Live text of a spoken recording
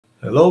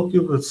Hello,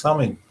 Hubert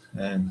Summing,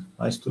 and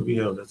nice to be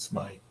here. That's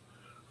my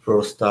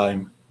first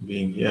time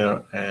being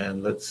here,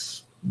 and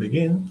let's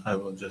begin. I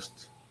will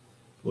just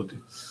put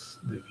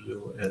the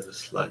view as a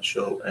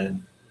slideshow,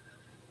 and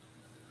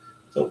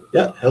so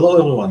yeah, hello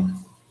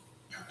everyone.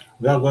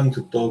 We are going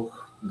to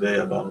talk today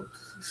about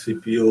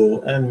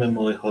CPU and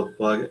memory hot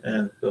plug,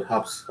 and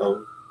perhaps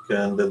how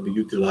can that be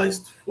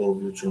utilized for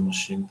virtual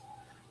machine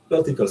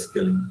vertical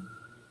scaling.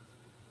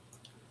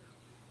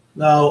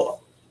 Now,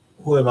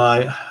 who am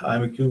I?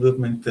 I'm a Qubit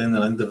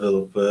maintainer and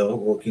developer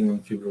working on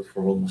Qubit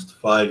for almost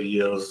 5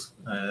 years,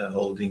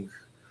 holding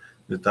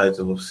the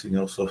title of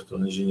Senior Software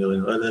Engineer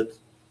in Red Hat.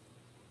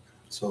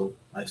 So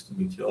nice to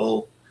meet you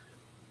all.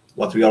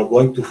 What we are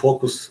going to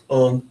focus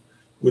on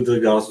with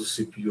regards to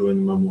CPU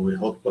and memory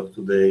hotplug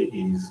today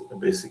is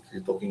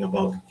basically talking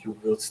about the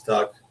Qubit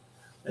stack,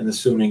 and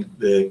assuming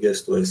the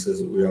guest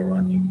OSs we are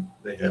running,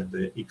 they have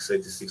the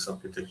x86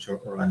 architecture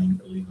running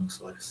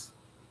Linux OS.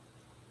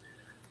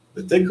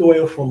 The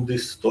takeaway from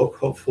this talk,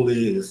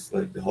 hopefully, is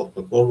like the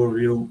hotplug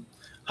overview,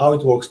 how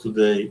it works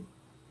today,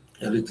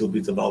 a little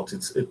bit about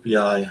its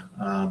API,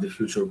 the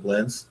future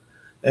plans,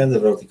 and the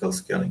vertical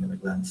scaling at a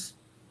glance.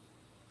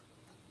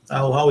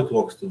 Now, how it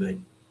works today.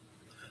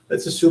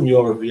 Let's assume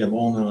you're a VM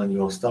owner and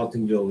you're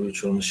starting your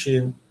virtual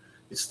machine.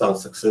 It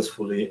starts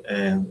successfully,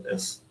 and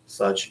as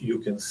such, you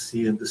can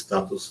see in the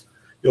status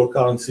your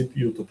current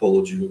CPU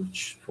topology,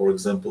 which, for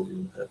example,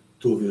 you have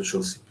two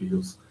virtual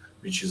CPUs,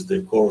 which is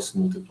the cores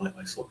multiplied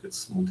by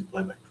sockets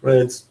multiplied by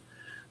threads.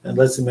 And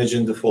let's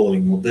imagine the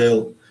following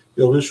model.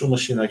 Your virtual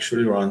machine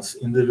actually runs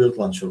in the Virt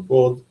Launcher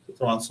pod. It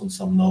runs on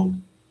some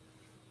node.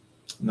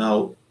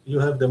 Now, you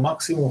have the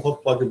maximum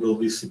hot pluggable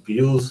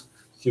vCPUs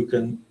you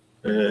can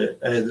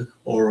add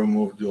or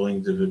remove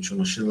during the virtual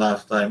machine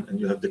lifetime, and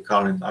you have the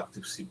current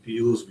active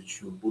CPUs,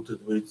 which you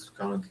booted with.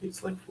 Currently,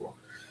 it's like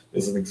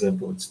as an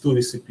example, it's 2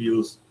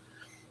 vCPUs.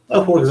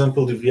 Now, for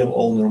example, the VM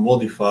owner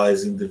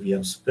modifies in the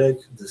VM spec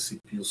the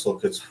CPU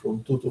sockets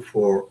from 2 to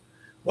 4.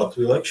 What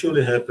will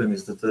actually happen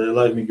is that the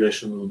live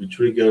migration will be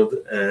triggered,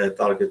 a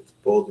target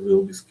pod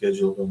will be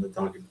scheduled on the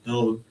target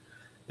node.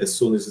 As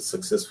soon as it's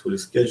successfully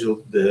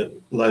scheduled, the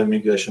live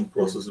migration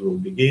process will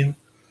begin,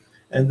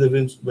 and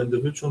when the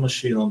virtual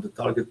machine on the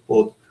target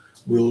pod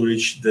will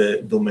reach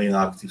the domain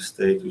active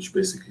state, which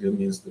basically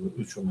means the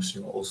virtual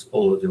machine is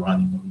already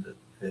running on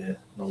the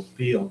node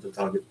P on the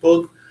target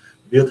pod,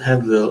 Virt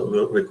handler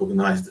will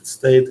recognize that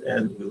state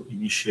and will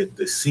initiate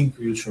the sync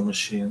virtual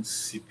machine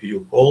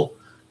CPU call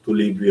to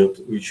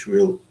libvirt, which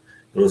will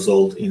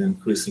result in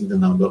increasing the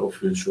number of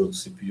virtual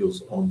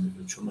CPUs on the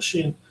virtual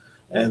machine.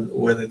 And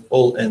when it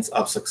all ends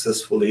up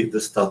successfully, the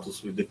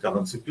status with the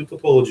current CPU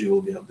topology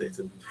will be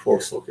updated with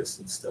 4 sockets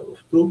instead of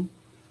 2.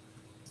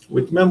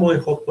 With memory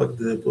hotplug,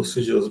 the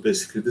procedure is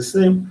basically the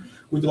same,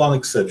 with one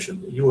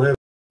exception. You have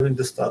in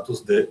the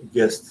status the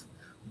guest,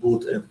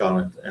 boot, and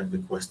current and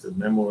requested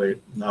memory.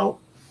 Now,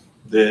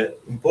 the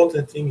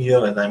important thing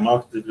here, and I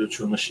marked the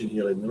virtual machine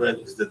here in red,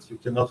 is that you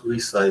cannot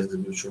resize the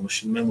virtual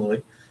machine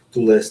memory to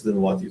less than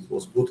what it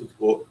was booted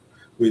for.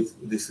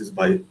 This is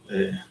by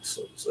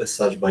as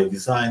such by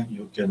design.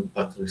 You can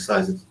but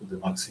resize it to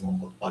the maximum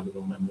hot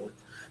pluggable memory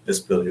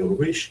as per your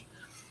wish.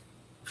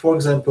 For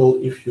example,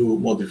 if you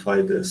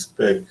modify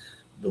the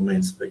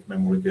domain spec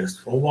memory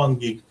guest from 1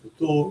 gig to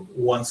 2,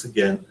 once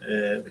again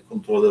the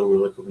controller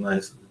will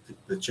recognize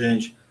the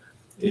change.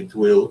 It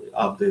will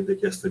update the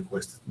guest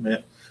requested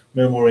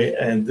memory,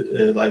 and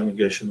live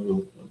migration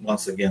will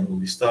once again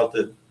be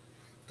started.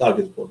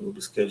 Target pod will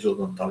be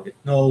scheduled on target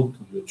node.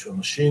 The virtual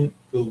machine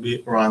will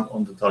be run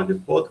on the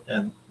target pod,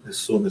 and as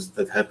soon as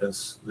that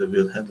happens, the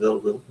Virt handler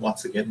will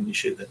once again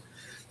initiate the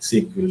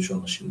sync virtual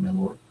machine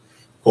memory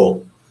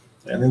call.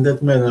 And in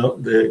that manner,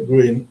 the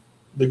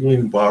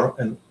green bar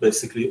and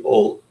basically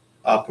all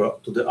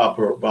to the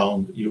upper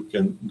bound, you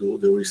can do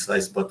the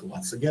resize, but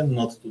once again,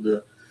 not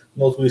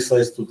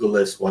resize to the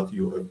less what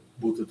you have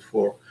booted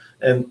for.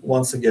 And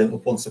once again,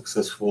 upon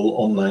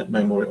successful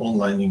memory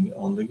onlining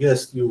on the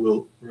guest, you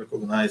will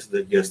recognize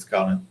the guest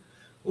current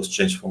was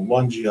changed from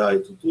 1 GI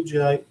to 2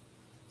 GI,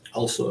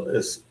 also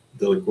as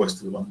the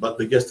requested one, but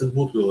the guested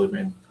boot will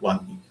remain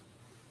 1 gig.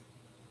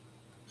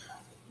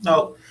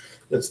 Now,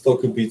 let's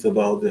talk a bit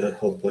about the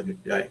hotplug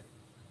API.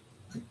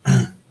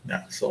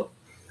 Yeah,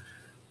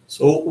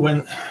 so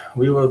when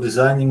we were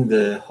designing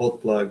the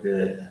hotplug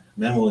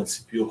memory and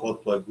CPU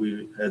hotplug,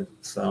 we had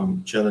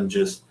some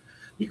challenges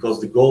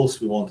because the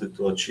goals we wanted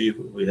to achieve,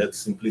 we had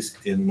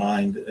simplicity in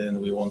mind, and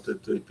we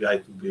wanted the API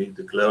to be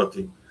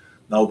declarative.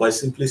 Now, by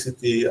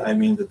simplicity, I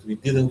mean that we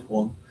didn't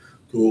want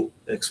to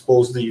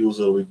expose the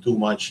user with too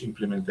much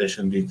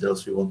implementation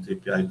details. We want the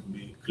API to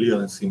be clear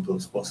and simple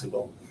as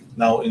possible.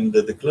 Now, in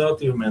the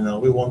declarative manner,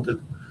 we wanted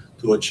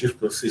to achieve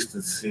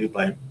persistency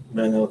by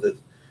manner that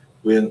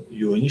when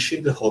you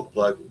initiate the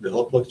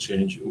hotplug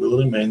change will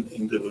remain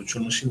in the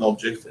virtual machine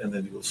object, and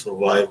then it will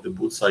survive the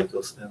boot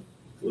cycles and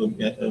will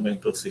remain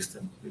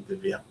persistent with the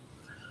VM.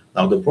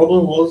 Now, the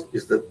problem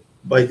is that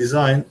by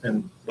design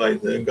and by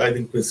the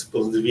guiding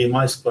principles, the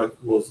VMI spec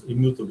was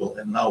immutable,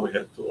 and now we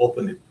had to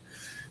open it.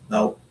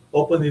 Now,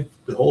 open it,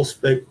 the whole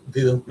spec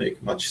didn't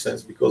make much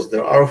sense because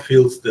there are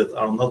fields that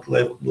are not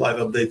live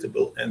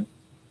updatable, and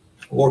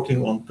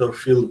working on per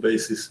field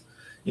basis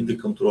in the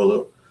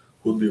controller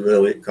could be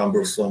very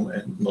cumbersome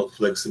and not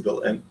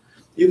flexible. And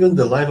even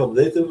the live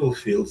updatable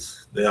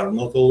fields, they are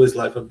not always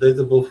live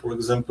updatable. For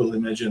example,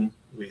 imagine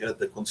we had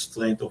the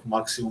constraint of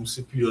maximum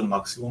CPU and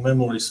maximum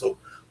memory, so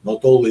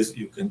not always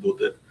you can do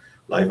that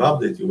live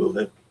update. You will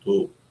have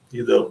to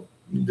either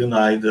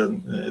deny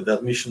the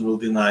admission will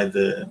deny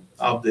the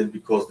update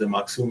because the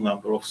maximum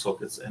number of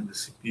sockets and the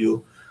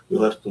CPU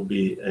will have to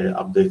be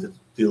updated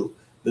till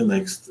the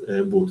next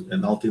boot.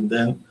 And until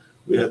then,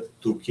 we had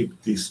to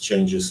keep these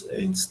changes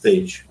in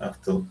stage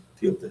till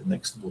the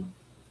next boot.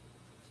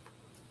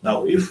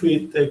 Now, if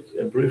we take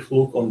a brief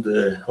look on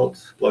the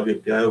Hotplug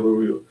API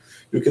overview,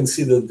 you can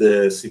see that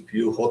the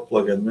CPU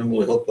Hotplug and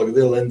memory Hotplug,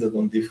 they landed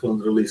on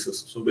different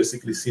releases. So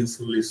basically, since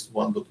release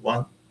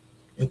 1.1,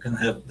 you can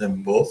have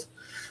them both.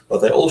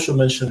 But I also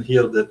mentioned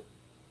here that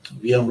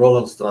VM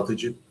rollout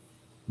strategy,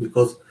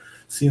 because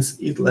since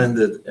it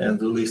landed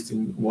and released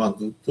in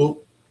 1.2,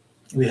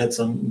 we had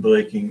some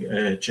breaking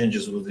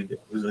changes with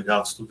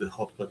regards to the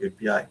Hotplug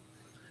API.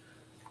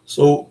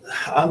 So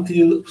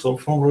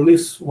from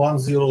release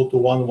 1.0 to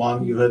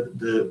 1.1, you had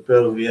the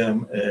per VM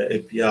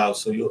API.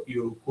 So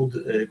you could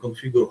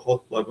configure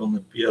Hotplug on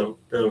a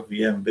per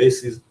VM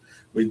basis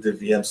with the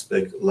VM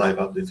spec live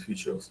update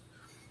features.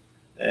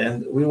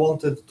 And we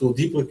wanted to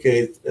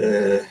duplicate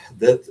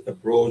that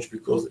approach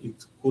because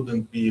it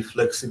couldn't be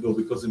flexible,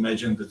 because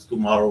imagine that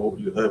tomorrow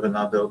you have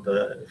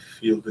another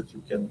field that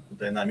you can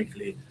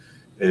dynamically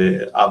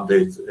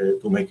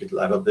update to make it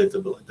live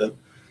updatable. And then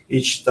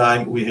each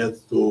time we had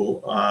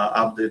to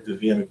update the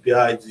VM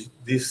API,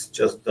 this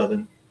just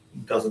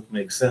doesn't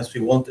make sense.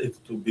 We want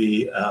it to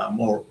be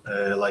more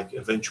like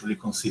eventually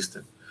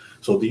consistent.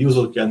 So the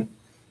user can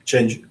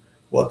change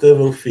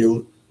whatever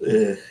field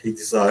he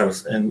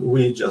desires, and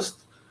we just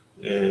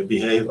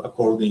behave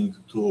according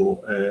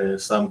to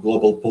some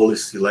global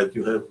policy like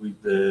you have with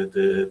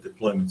the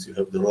deployments. You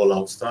have the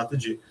rollout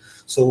strategy.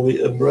 So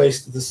we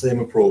embraced the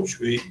same approach.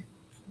 We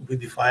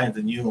defined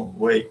a new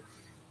way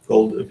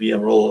called a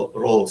VM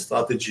rollout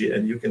strategy,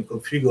 and you can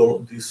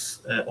configure this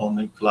on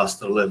a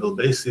cluster level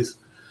basis.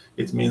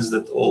 It means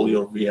that all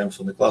your VMs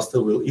on the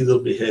cluster will either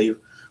behave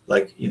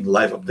like in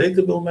live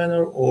updatable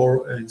manner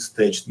or in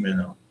staged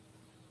manner.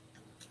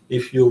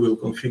 If you will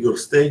configure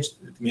staged,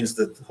 it means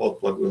that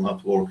Hotplug will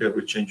not work.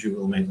 Every change you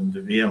will make on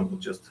the VM will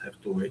just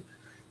have to wait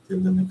till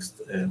the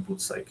next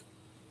boot cycle.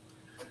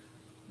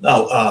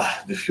 Now,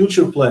 the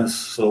future plans.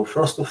 So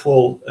first of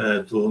all,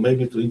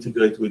 to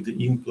integrate with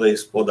the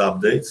in-place pod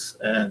updates.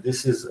 And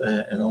this is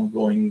an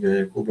ongoing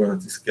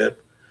Kubernetes cap,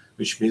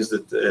 which means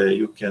that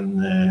you can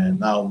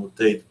now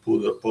mutate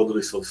pod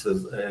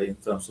resources in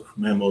terms of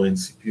memory and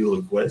CPU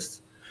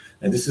requests.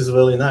 And this is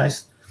really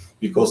nice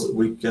because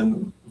we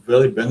can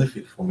really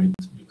benefit from it.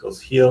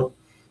 Because here,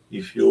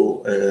 if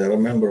you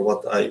remember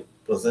what I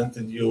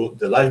presented you,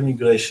 the live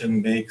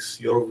migration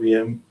makes your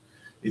VM,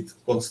 it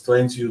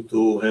constrains you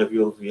to have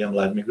your VM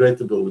live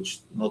migratable, which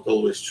is not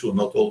always true.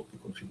 Not all the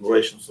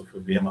configurations of a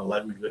VM are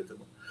live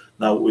migratable.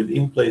 Now, with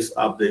in-place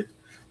update,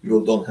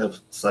 you don't have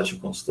such a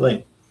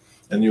constraint.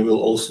 And you will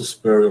also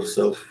spare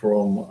yourself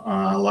from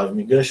live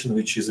migration,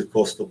 which is a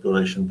cost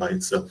operation by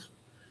itself.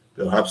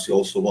 Perhaps you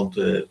also want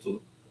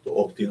to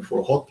opt in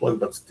for Hotplug,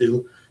 but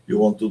still you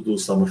want to do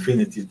some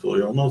affinity to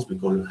your nodes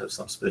because you have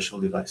some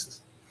special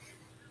devices.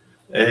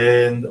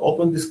 And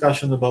open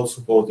discussion about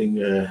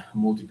supporting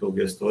multiple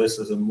guest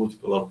OSs and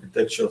multiple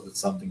architectures. That's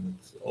something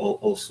that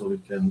also we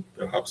can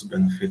perhaps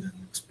benefit and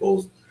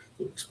expose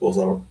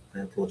our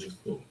project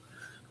to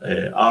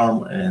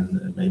ARM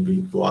and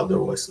maybe to other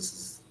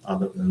OSs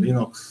other than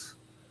Linux.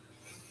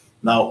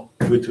 Now,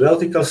 with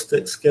vertical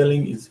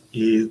scaling,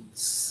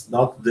 it's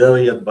not there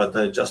yet, but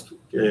I just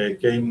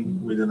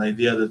came with an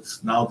idea that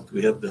now that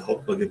we have the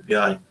Hotplug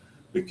API,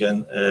 we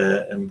can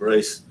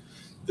embrace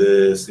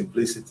the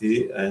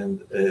simplicity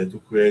and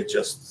to create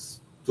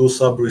just 2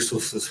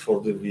 sub-resources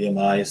for the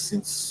VMI,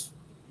 since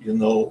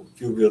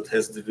KubeVirt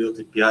has the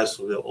Virt API,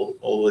 so we are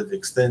already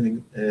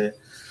extending the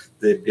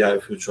API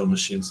of virtual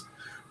machines.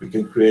 We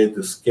can create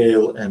the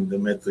scale and the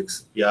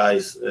metrics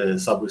APIs,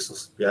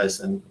 sub-resource APIs,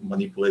 and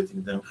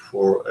manipulating them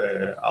for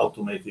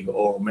automating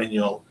or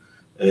manual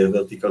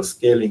vertical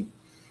scaling.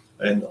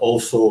 And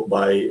also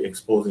by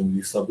exposing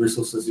these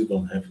sub-resources, you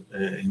don't have,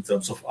 in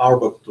terms of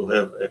RBAC, to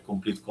have a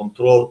complete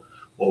control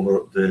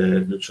over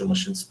the virtual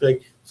machine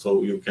spec.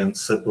 So you can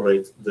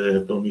separate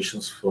the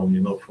permissions from,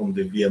 from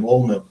the VM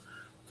owner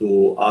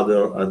to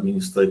other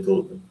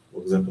administrator,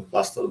 for example,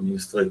 cluster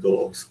administrator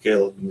or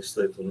scale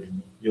administrator,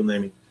 you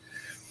name it.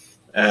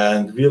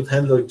 And Virt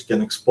handler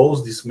can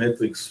expose these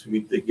metrics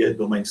with the get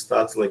domain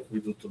stats like we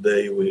do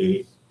today.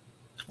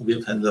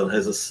 Virt handler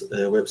has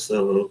a web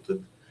server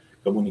that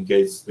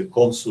communicates the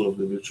console of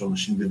the virtual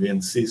machine, the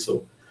VNC.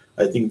 So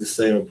I think the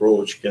same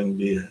approach can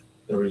be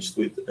reached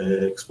with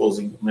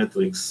exposing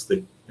metrics,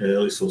 the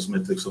resource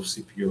metrics of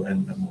CPU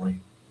and memory.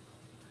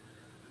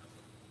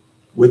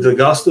 With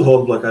regards to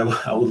Hotplug,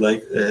 I would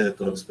like to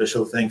have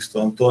special thanks to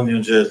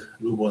Antonio, Jed,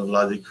 Lubo, and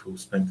Vladik, who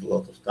spent a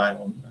lot of time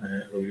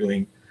on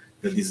reviewing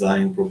the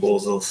design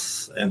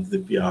proposals and the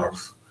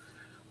PRs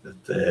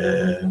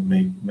that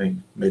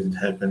made it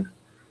happen.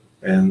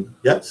 And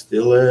yeah,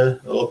 still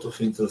a lot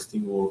of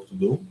interesting work to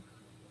do.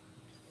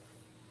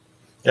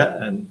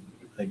 Yeah, and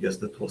I guess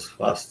that was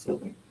fast.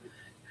 So if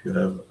you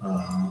have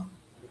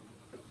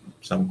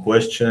some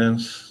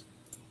questions.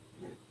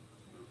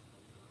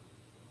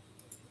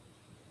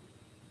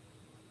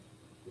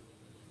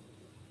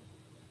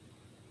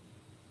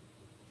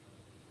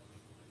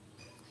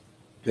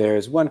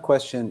 There's one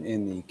question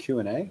in the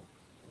Q&A.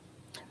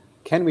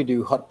 Can we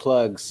do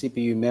Hotplug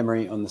CPU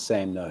memory on the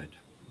same node?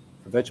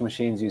 For virtual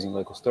machines using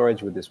local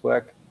storage, would this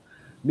work?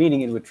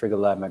 Meaning it would trigger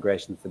live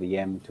migration for the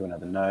M to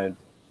another node,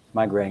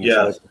 migrating its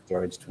local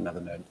storage to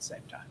another node at the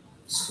same time.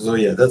 So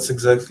yeah, that's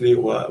exactly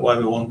why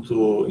we want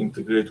to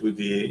integrate with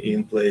the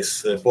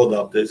in-place pod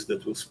updates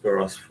that will spare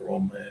us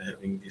from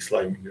having this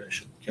live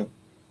migration.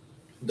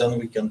 Then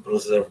we can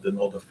preserve the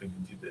node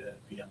affinity, the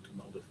VM to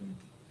node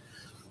affinity.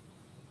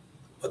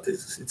 But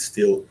it's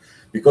still,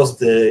 because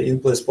the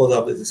in-place pod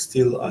update is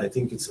still, I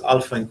think it's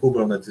alpha in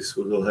Kubernetes,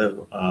 we will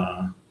have,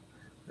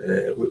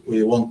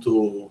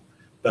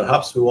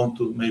 perhaps we want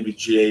to maybe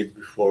G8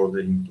 before the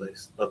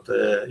in-place. But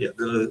yeah,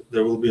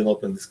 there will be an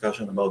open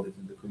discussion about it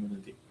in the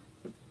community.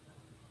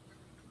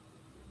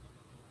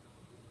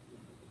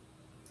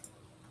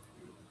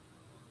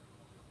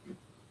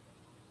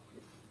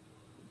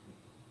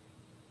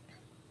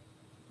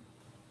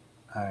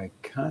 I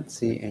can't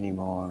see any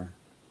more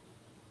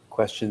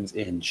questions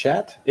in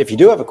chat. If you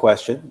do have a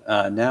question,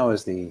 now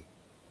is the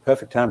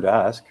perfect time to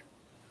ask.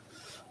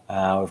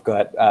 We've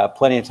got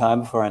plenty of time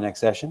before our next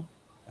session.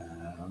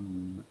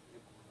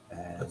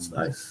 That's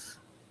nice.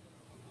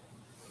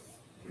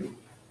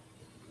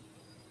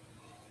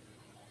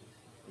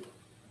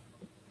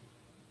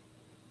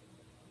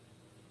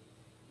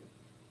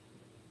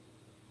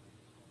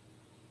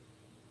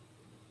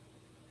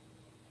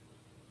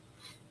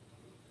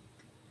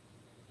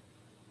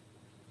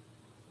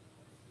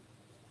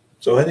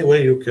 So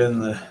anyway, you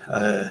can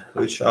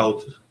reach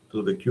out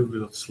to the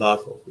KubeVirt Slack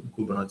or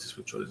Kubernetes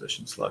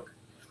virtualization Slack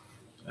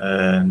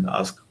and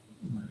ask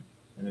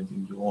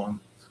anything you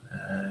want.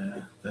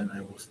 Then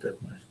I will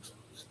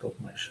stop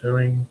my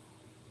sharing.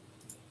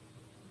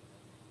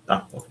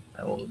 Okay,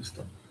 I already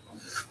stopped.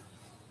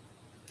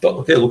 So,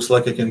 okay, looks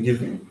like I can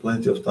give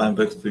plenty of time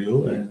back to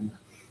you and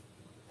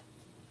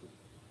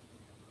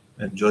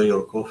enjoy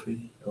your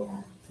coffee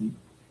or tea.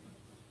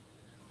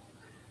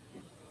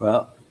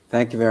 Well,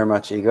 thank you very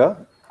much,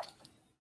 Igor.